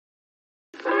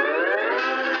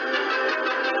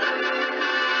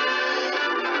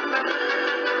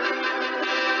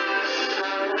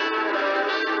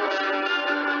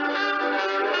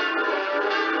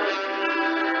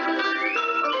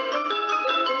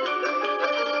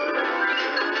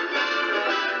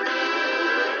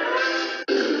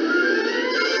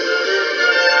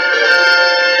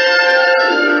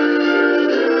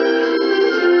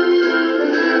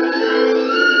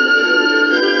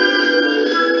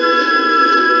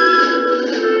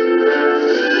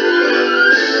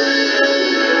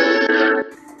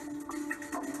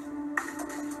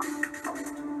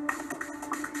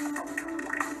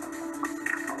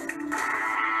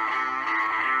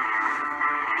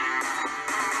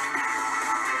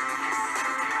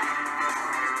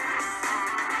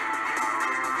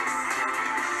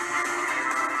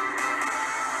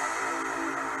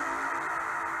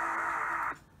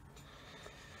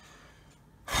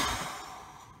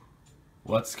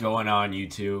What's going on,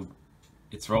 YouTube?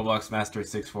 It's Roblox Master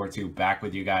 642 back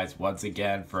with you guys once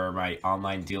again for my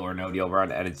online Deal or No Deal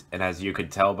run, and as you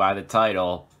could tell by the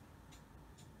title,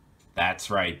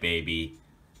 that's right, baby.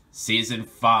 Season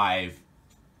 5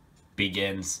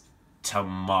 begins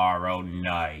tomorrow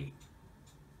night.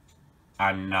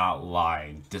 I'm not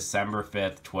lying. December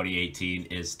 5th, 2018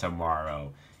 is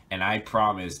tomorrow. And I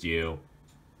promised you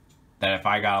that if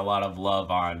I got a lot of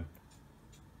love on,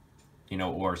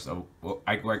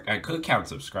 I could count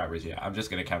subscribers. Yeah, I'm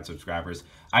just gonna count subscribers.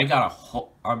 I got a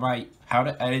whole on my how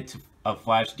to edit a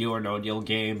Flash Deal or No Deal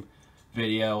game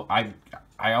video. I'm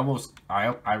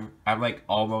like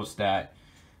almost at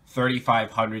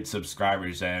 3,500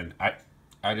 subscribers, and I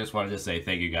just wanted to say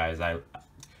thank you guys. I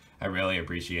really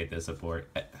appreciate the support.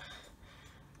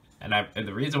 And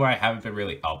the reason why I haven't been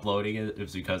really uploading it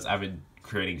is because I've been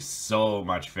creating so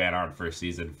much fan art for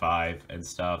season 5 and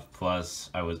stuff. Plus,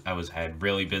 I had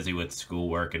really busy with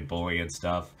schoolwork and bowling and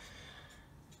stuff.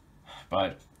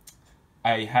 But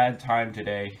I had time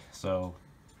today, so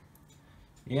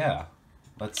yeah,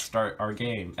 let's start our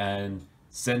game. And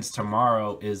since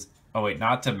tomorrow is, oh wait,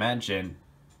 not to mention,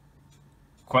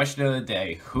 question of the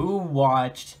day: who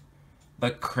watched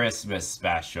the Christmas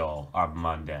special on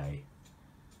Monday?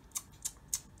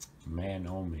 Man,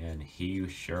 oh man, he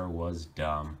sure was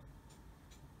dumb.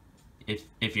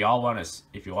 If y'all want to,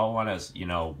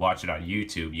 watch it on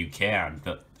YouTube, you can.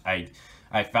 I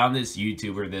found this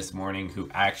YouTuber this morning who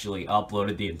actually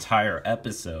uploaded the entire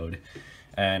episode,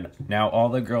 and now all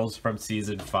the girls from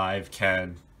season 5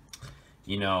 can,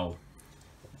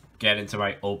 get into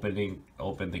my open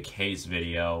the case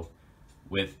video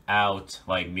without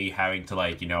me having to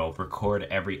record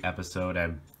every episode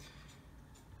and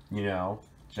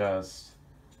just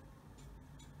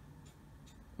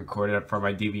record it from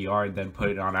my DVR and then put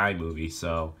it on iMovie.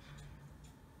 So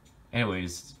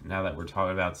anyways, now that we're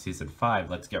talking about season 5,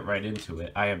 let's get right into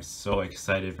it. I am so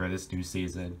excited for this new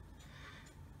season.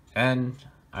 And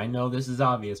I know this is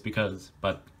obvious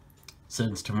but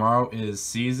since tomorrow is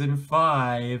season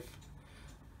 5,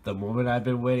 the moment I've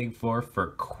been waiting for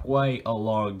quite a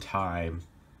long time,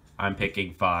 I'm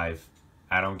picking 5.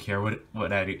 I don't care what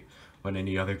any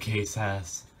other case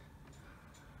has.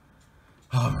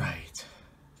 Alright,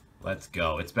 let's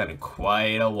go. It's been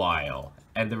quite a while.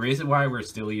 And the reason why we're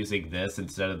still using this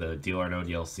instead of the Deal or No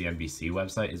Deal CNBC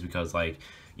website is because,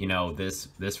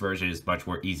 this version is much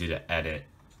more easy to edit.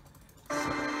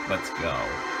 So, let's go.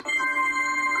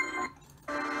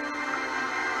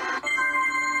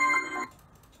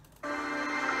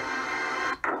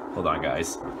 Hold on,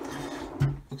 guys.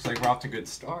 Looks like we're off to a good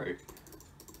start.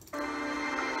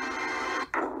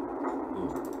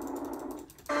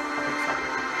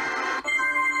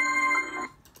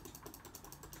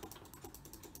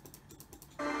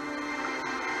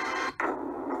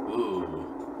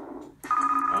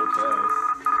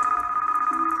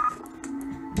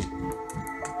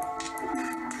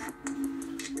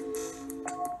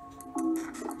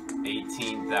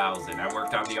 18,000. I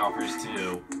worked on the offers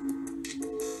too.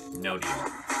 No deal.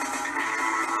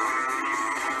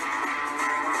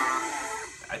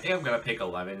 I think I'm gonna pick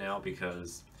 11 now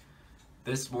because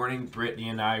this morning Brittany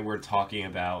and I were talking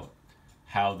about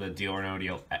how the Deal or No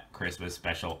Deal Christmas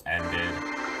special ended.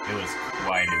 It was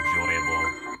quite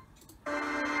enjoyable.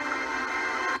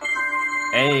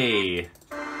 Hey!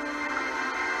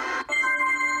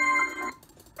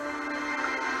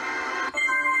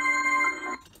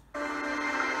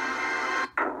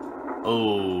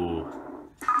 Oh.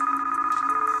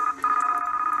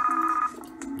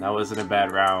 That wasn't a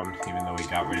bad round, even though we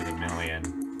got rid of the million.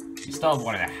 We still have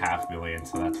 1.5 million,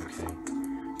 so that's okay.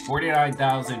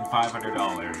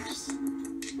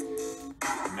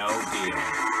 $49,500. No deal.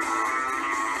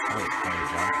 Oh,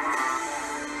 jump.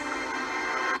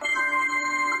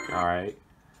 Alright.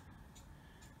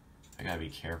 I gotta be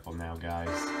careful now, guys.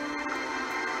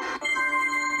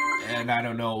 And I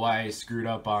don't know why I screwed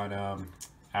up on,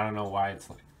 I don't know why it's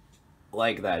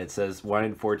like that. It says 1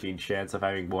 in 14 chance of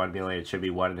having 1 million. It should be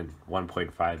 1 in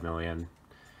 1.5 million.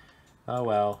 Oh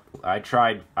well. I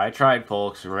tried,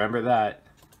 folks. Remember that.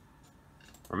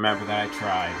 Remember that I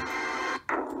tried.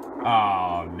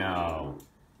 Oh no.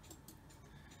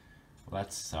 Well,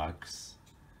 that sucks.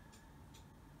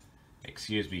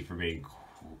 Excuse me for being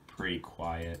pretty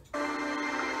quiet.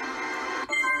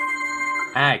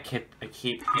 I keep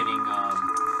hitting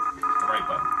the right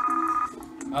button.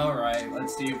 Alright,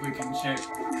 let's see if we can get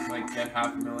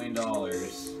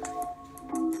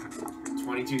 $500,000.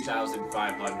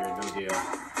 22,500, no deal.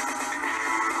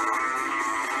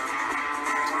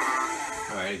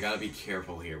 Alright, I gotta be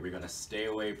careful here. We gotta stay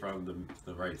away from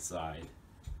the right side.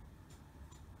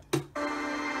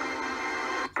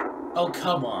 Oh,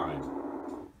 come on.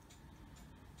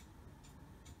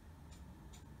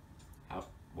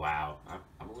 Wow.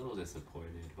 I'm a little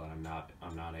disappointed, but I'm not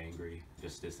angry.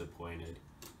 Just disappointed.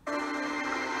 Alright,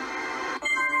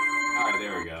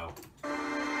 there we go.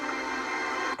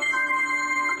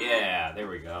 Yeah, there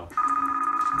we go.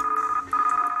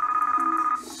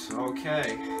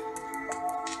 Okay.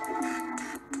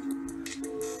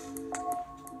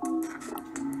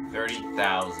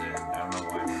 $30,000. I don't know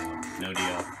why. No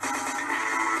deal.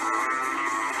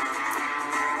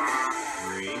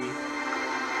 3.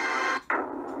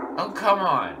 Oh, come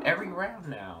on. Every round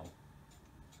now.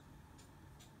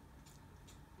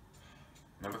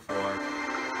 Number 4.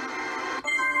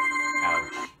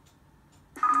 Ouch.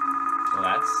 Well,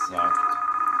 that sucked.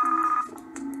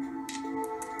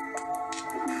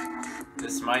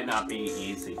 This might not be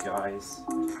easy, guys.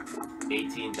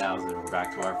 18,000. We're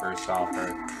back to our first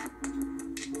offer.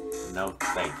 No,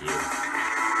 thank you.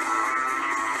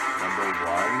 Number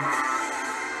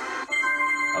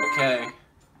 1. Okay.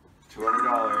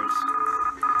 $200.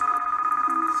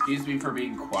 Excuse me for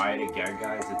being quiet again,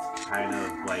 guys. It's kind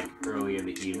of like early in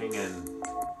the evening and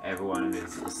everyone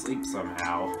is asleep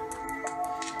somehow.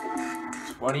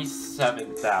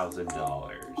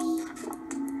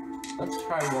 $27,000. Let's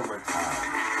try one more time.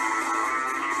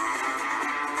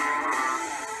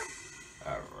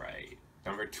 Alright.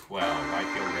 Number 12. I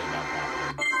feel good about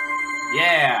that one.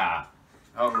 Yeah!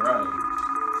 Alright.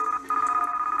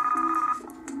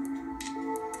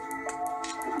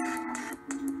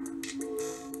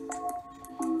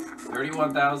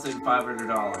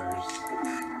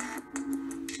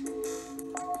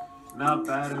 $31,500. Not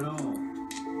bad at all.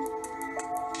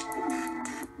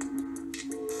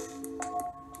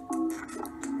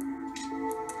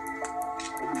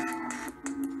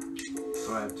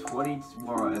 So I have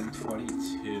 21,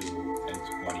 22, and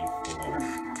 24.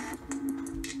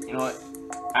 You know what?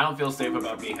 I don't feel safe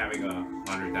about me having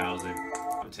 100,000.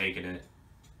 I'm taking it.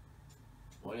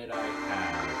 What did I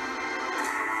have?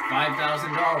 $5,000.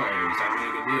 I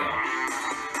made a deal.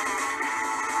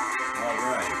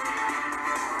 Alright.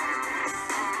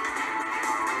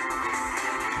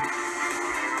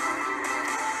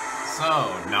 So,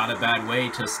 not a bad way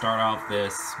to start off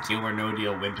this Deal or No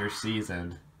Deal winter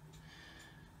season.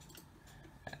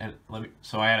 And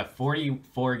so I had a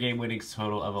 44 game winnings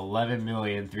total of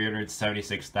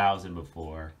 11,376,000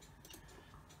 before.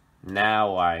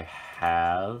 Now I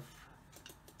have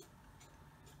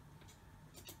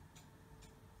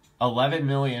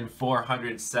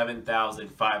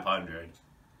 11,407,500.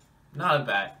 Not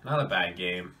a bad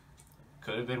game.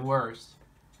 Could have been worse.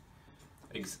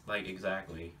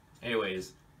 Exactly.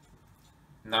 Anyways,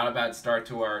 not a bad start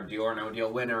to our Deal or No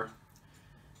Deal winner.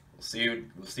 We'll see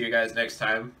you guys next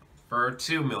time for a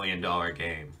 $2 million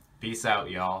game. Peace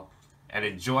out, y'all, and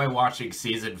enjoy watching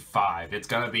season 5. It's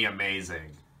gonna be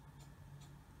amazing.